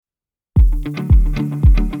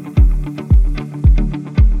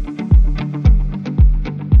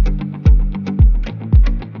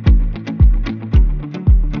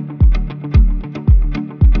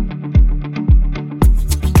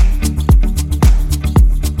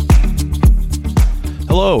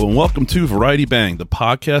Hello and welcome to Variety Bang, the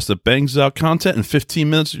podcast that bangs out content in 15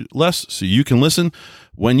 minutes or less so you can listen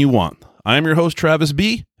when you want. I am your host, Travis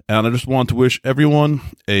B., and I just want to wish everyone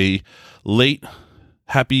a late,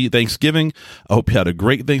 happy Thanksgiving. I hope you had a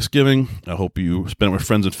great Thanksgiving. I hope you spent it with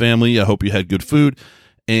friends and family. I hope you had good food.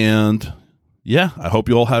 And yeah, I hope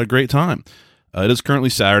you all had a great time. It is currently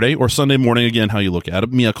Saturday or Sunday morning, again, how you look at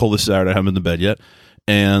it. Me, I call this Saturday. I haven't been to bed yet.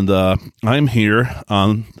 And I'm here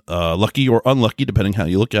on Lucky or Unlucky, depending how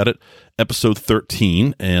you look at it, episode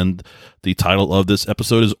 13. And the title of this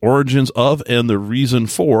episode is Origins of and the Reason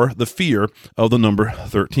for the Fear of the Number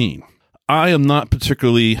 13. I am not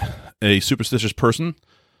particularly a superstitious person.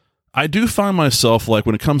 I do find myself, like,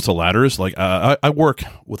 when it comes to ladders, like, I work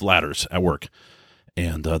with ladders at work.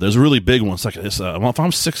 And there's a really big one. It's like, if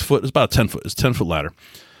I'm 6 foot, it's about a 10 foot. It's a 10-foot ladder.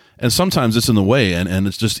 And sometimes it's in the way, and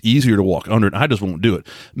it's just easier to walk under it. I just won't do it.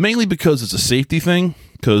 Mainly because it's a safety thing,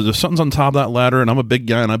 because if something's on top of that ladder, and I'm a big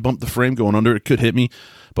guy, and I bump the frame going under, it could hit me.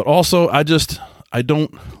 But also, I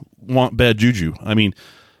don't want bad juju. I mean,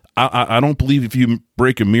 I don't believe if you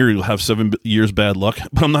break a mirror, you'll have 7 years bad luck.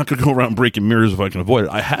 But I'm not going to go around breaking mirrors if I can avoid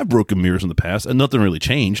it. I have broken mirrors in the past, and nothing really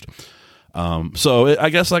changed. I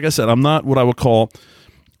guess, like I said, I'm not what I would call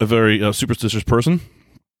a very superstitious person.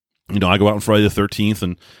 You know, I go out on Friday the 13th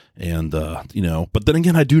and but then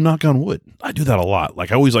again, I do knock on wood. I do that a lot.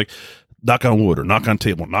 Like, I always knock on wood or knock on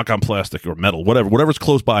table, knock on plastic or metal, whatever's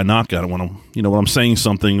close by, I knock on it when I'm saying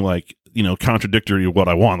something like, contradictory to what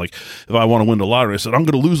I want. Like, if I want to win the lottery, I said, I'm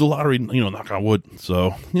going to lose the lottery, knock on wood.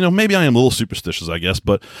 So, maybe I am a little superstitious, I guess,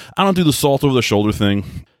 but I don't do the salt over the shoulder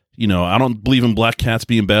thing. I don't believe in black cats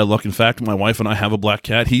being bad luck. In fact, my wife and I have a black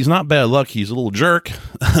cat. He's not bad luck. He's a little jerk.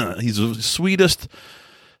 He's the sweetest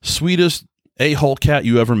a-hole cat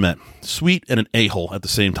you ever met. Sweet and an a-hole at the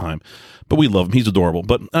same time. But we love him. He's adorable.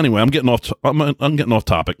 But anyway, I'm getting off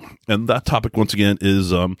topic. And that topic, once again,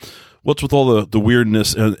 is what's with all the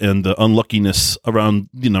weirdness and the unluckiness around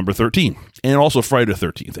the number 13. And also Friday the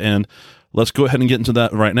 13th. And let's go ahead and get into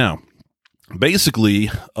that right now.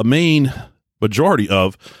 Basically, a main majority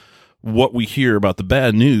of what we hear about the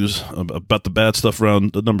bad news, about the bad stuff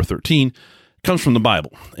around the number 13, comes from the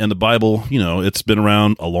Bible. And the Bible, it's been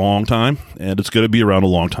around a long time, and it's going to be around a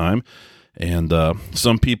long time. And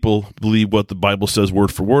some people believe what the Bible says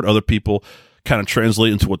word for word. Other people kind of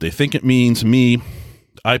translate into what they think it means. Me,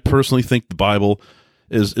 I personally think the Bible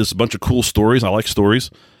is a bunch of cool stories. I like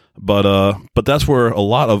stories. But that's where a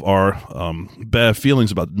lot of our bad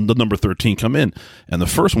feelings about the number 13 come in. And the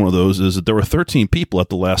first one of those is that there were 13 people at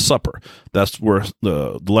the Last Supper. That's where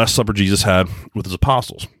the Last Supper Jesus had with his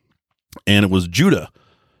apostles. And it was Judas.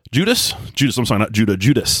 I'm sorry, not Judah,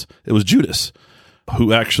 Judas. It was Judas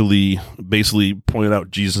who actually basically pointed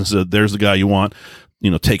out Jesus and said, there's the guy you want,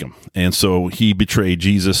 take him. And so he betrayed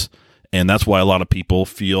Jesus. And that's why a lot of people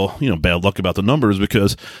feel, bad luck about the numbers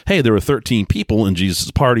because, hey, there were 13 people in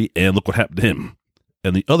Jesus' party, and look what happened to him.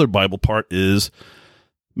 And the other Bible part is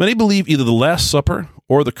many believe either the Last Supper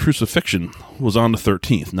or the crucifixion was on the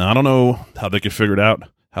 13th. Now, I don't know how they could figure it out,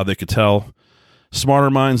 how they could tell. Smarter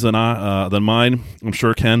minds than mine, I'm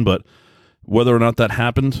sure can, but whether or not that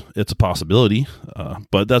happened, it's a possibility.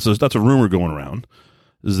 But that's a rumor going around,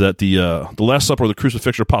 is that the Last Supper or the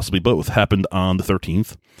crucifixion, or possibly both, happened on the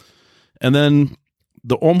 13th. And then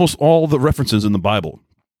almost all the references in the Bible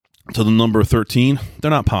to the number 13,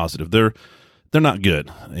 they're not positive. They're not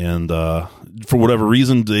good. And for whatever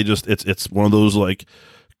reason, it's one of those like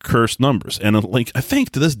cursed numbers. And I think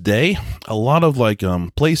to this day, a lot of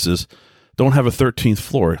places don't have a 13th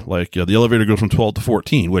floor. Like the elevator goes from 12 to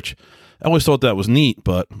 14, which I always thought that was neat.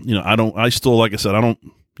 But I still, like I said, I don't.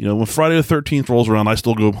 When Friday the 13th rolls around, I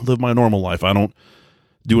still go live my normal life. I don't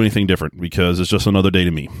do anything different because it's just another day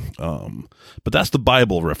to me. But that's the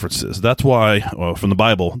Bible references. That's why from the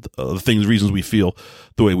Bible, reasons we feel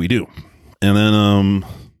the way we do. And then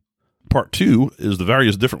part 2 is the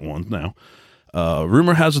various different ones. Now,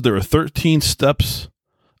 rumor has it there are 13 steps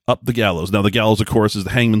up the gallows. Now, the gallows, of course, is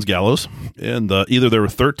the hangman's gallows. And either there were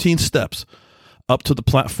 13 steps up to the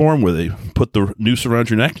platform where they put the noose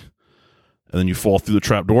around your neck, and then you fall through the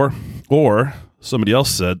trap door, or somebody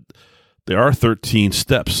else said there are 13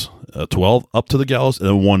 steps, 12 up to the gallows, and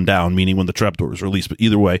then 1 down, meaning when the trapdoor is released. But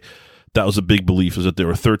either way, that was a big belief, is that there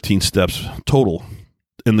were 13 steps total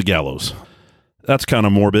in the gallows. That's kind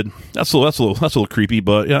of morbid. That's a little creepy,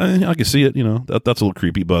 but yeah, I can see it. That's a little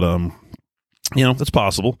creepy, but that's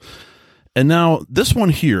possible. And now this one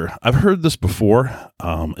here, I've heard this before.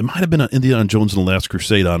 It might have been Indiana Jones and the Last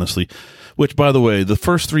Crusade, honestly. Which, by the way, the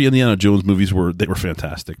first 3 Indiana Jones movies were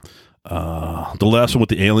fantastic. The last one with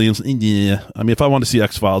the aliens, yeah. I mean, if I wanted to see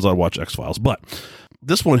X-Files, I'd watch X-Files. But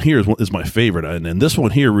this one here is my favorite, and this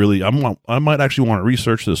one here really, I might actually want to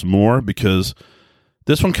research this more, because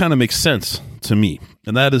this one kind of makes sense to me,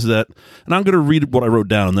 and that is that, and I'm going to read what I wrote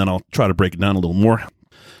down, and then I'll try to break it down a little more.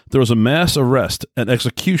 There was a mass arrest and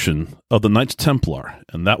execution of the Knights Templar,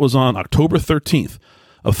 and that was on October 13th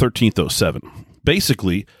of 1307.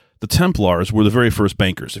 Basically, the Templars were the very first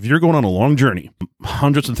bankers. If you're going on a long journey,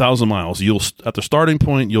 hundreds and thousands of miles, at the starting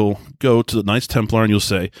point, you'll go to the Knights Templar and you'll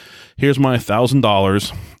say, here's my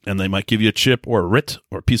 $1,000, and they might give you a chip or a writ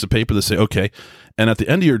or a piece of paper that say, okay. And at the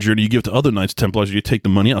end of your journey, you give it to other Knights Templars, you take the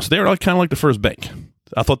money out. So they're kind of like the first bank.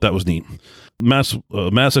 I thought that was neat. Mass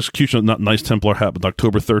execution of Knights Templar happened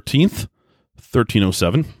October 13th,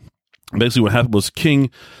 1307. Basically what happened was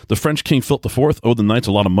the French King Philip IV owed the Knights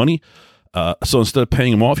a lot of money. So instead of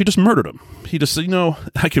paying them off, he just murdered them. He just said,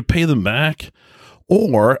 I could pay them back,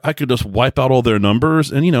 or I could just wipe out all their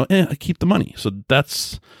numbers and, I keep the money. So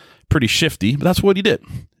that's pretty shifty, but that's what he did.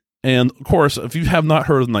 And of course, if you have not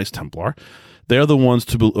heard of the Knights Templar, they're the ones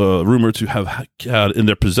rumored to have had in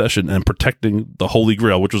their possession and protecting the Holy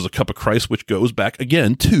Grail, which was a cup of Christ, which goes back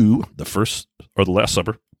again to the first or the Last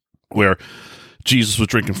Supper, where Jesus was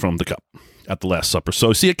drinking from the cup at the Last Supper.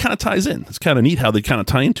 So see, it kind of ties in. It's kind of neat how they kind of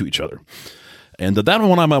tie into each other. And that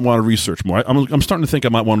one I might want to research more. I'm starting to think I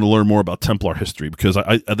might want to learn more about Templar history, because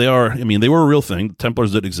they were a real thing. The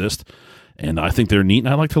Templars did exist, and I think they're neat, and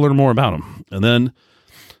I'd like to learn more about them. And then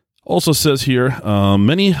also says here,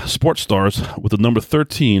 many sports stars with the number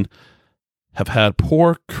 13 have had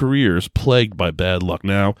poor careers plagued by bad luck.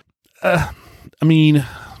 Now, a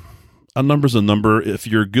number's a number. If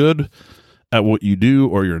you're good at what you do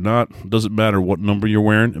or you're not, it doesn't matter what number you're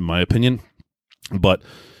wearing, in my opinion. But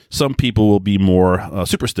some people will be more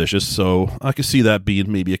superstitious, so I could see that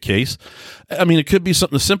being maybe a case. It could be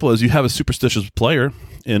something as simple as you have a superstitious player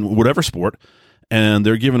in whatever sport, and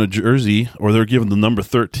they're given a jersey or they're given the number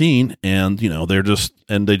 13, and they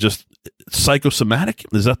just psychosomatic,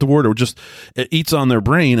 is that the word? Or just it eats on their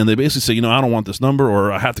brain, and they basically say, I don't want this number,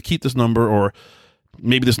 or I have to keep this number, or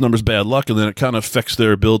maybe this number's bad luck, and then it kind of affects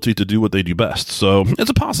their ability to do what they do best. So it's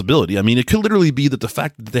a possibility. It could literally be that the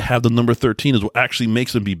fact that they have the number 13 is what actually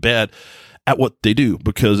makes them be bad at what they do,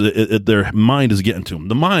 because their mind is getting to them.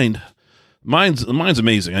 The mind's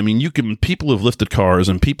amazing. People have lifted cars,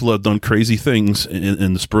 and people have done crazy things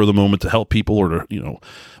in the spur of the moment to help people, or to,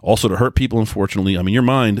 also to hurt people, unfortunately. Your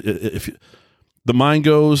mind, if the mind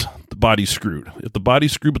goes, the body's screwed. If the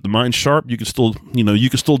body's screwed but the mind's sharp, you can still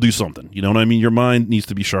do something. You know what I mean? Your mind needs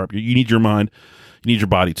to be sharp. You need your mind, you need your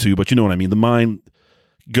body too, but you know what I mean? The mind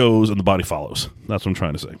goes and the body follows. That's what I'm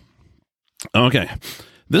trying to say. Okay.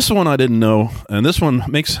 This one I didn't know, and this one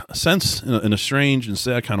makes sense in a strange and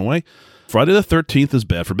sad kind of way. Friday the 13th is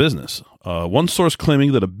bad for business. One source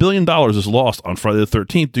claiming that $1 billion is lost on Friday the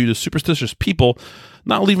 13th due to superstitious people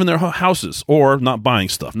not leaving their houses or not buying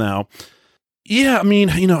stuff. Now, yeah,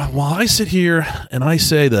 while I sit here and I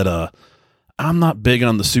say that I'm not big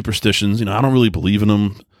on the superstitions, I don't really believe in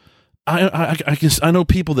them. I know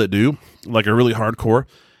people that do, like, are really hardcore,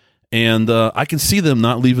 and I can see them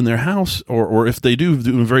not leaving their house, or if they do,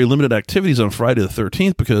 doing very limited activities on Friday the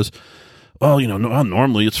 13th, because,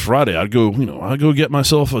 normally it's Friday. I'd go get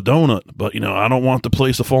myself a donut, but, I don't want the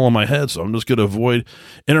place to fall on my head, so I'm just going to avoid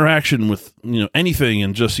interaction with, anything,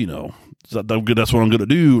 and just, that's what I'm going to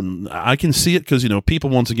do. And I can see it because, people,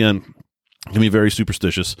 once again, can be very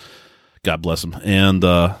superstitious. God bless them. And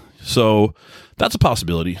so that's a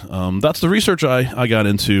possibility. That's the research I got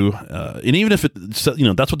into. And even if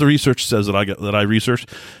that's what the research says that I researched.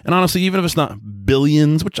 And honestly, even if it's not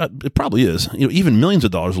billions, which it probably is, even millions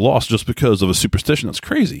of dollars lost just because of a superstition, that's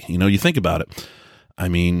crazy. You think about it.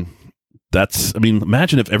 Imagine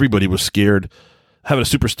if everybody was scared, having a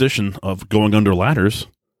superstition of going under ladders.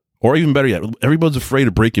 Or even better yet, everybody's afraid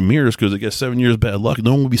of breaking mirrors because they get 7 years bad luck.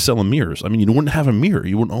 No one would be selling mirrors. You wouldn't have a mirror.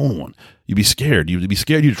 You wouldn't own one. You'd be scared. You'd be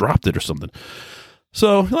scared you dropped it or something.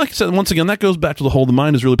 So, like I said, once again, that goes back to the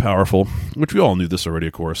mind is really powerful, which we all knew this already,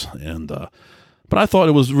 of course. And but I thought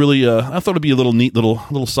it was really, I thought it'd be a little neat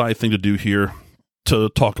little side thing to do here to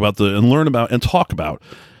talk about and learn about and talk about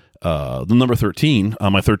the number 13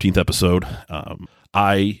 on my 13th episode.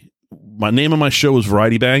 My name of my show was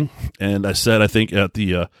Variety Bang, and I said, I think at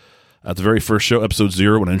the very first show, episode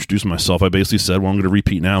 0, when I introduced myself, I basically said, well, I'm going to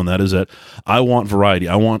repeat now, and that is that I want variety.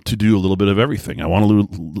 I want to do a little bit of everything. I want a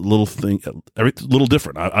little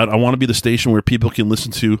different. I want to be the station where people can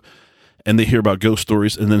listen to, and they hear about ghost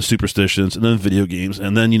stories, and then superstitions, and then video games,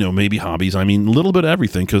 and then, maybe hobbies. A little bit of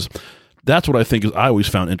everything, because that's what I always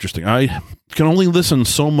found interesting. I can only listen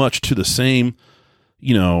so much to the same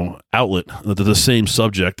outlet, the same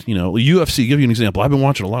subject. UFC. Give you an example. I've been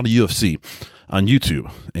watching a lot of UFC on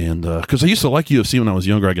YouTube, and because I used to like UFC when I was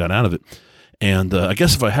younger, I got out of it. And I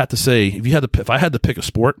guess if I had to pick a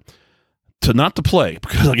sport not to play,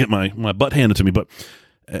 because I get my butt handed to me, but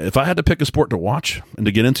if I had to pick a sport to watch and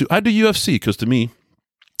to get into, I'd do UFC, because to me,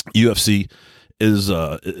 UFC is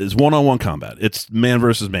one-on-one combat. It's man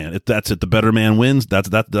versus man. That's it. The better man wins. That's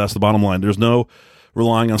the bottom line. There's no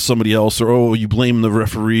relying on somebody else, or you blame the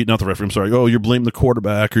referee, not the referee. I'm sorry. Oh, you're blaming the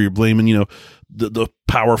quarterback, or you're blaming the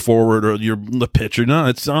power forward, or you're the pitcher. No,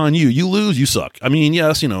 it's on you. You lose, you suck. I mean,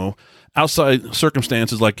 yes, outside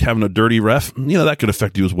circumstances like having a dirty ref, that could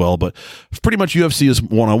affect you as well. But pretty much UFC is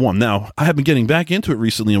one-on-one. Now, I have been getting back into it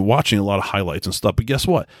recently and watching a lot of highlights and stuff. But guess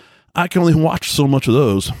what? I can only watch so much of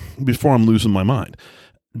those before I'm losing my mind.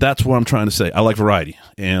 That's what I'm trying to say. I like variety.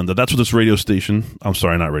 And that's what this radio station, I'm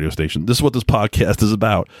sorry, not radio station. This is what this podcast is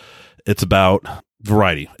about. It's about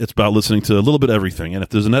variety. It's about listening to a little bit of everything. And if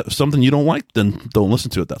there's something you don't like, then don't listen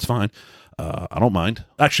to it. That's fine. I don't mind.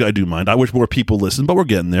 Actually, I do mind. I wish more people listen, but we're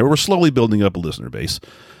getting there. We're slowly building up a listener base.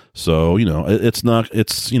 So,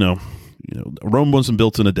 Rome wasn't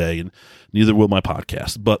built in a day, and neither will my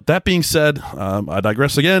podcast. But that being said, I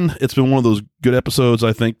digress again. It's been one of those good episodes,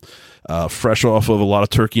 I think, fresh off of a lot of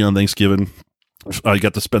turkey on Thanksgiving. I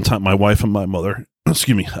got to spend time with my wife and my mother.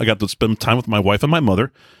 Excuse me. I got to spend time with my wife and my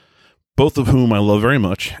mother, both of whom I love very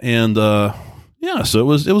much. And, so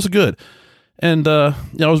it was good. And,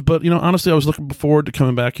 honestly, I was looking forward to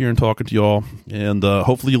coming back here and talking to y'all. And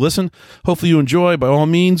hopefully you listen. Hopefully you enjoy. By all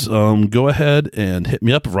means, go ahead and hit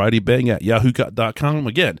me up, varietybang@yahoo.com.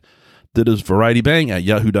 Again, that is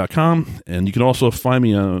varietybang@yahoo.com. And you can also find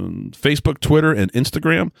me on Facebook, Twitter, and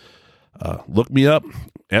Instagram. Look me up,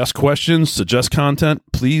 ask questions, suggest content,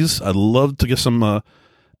 please. I'd love to get some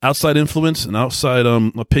outside influence and outside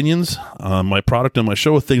opinions on my product and my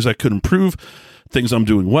show, things I could improve, things I'm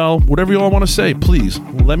doing well, whatever you all want to say, please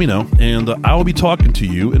let me know. And I will be talking to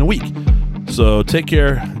you in a week. So take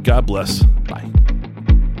care. God bless. Bye.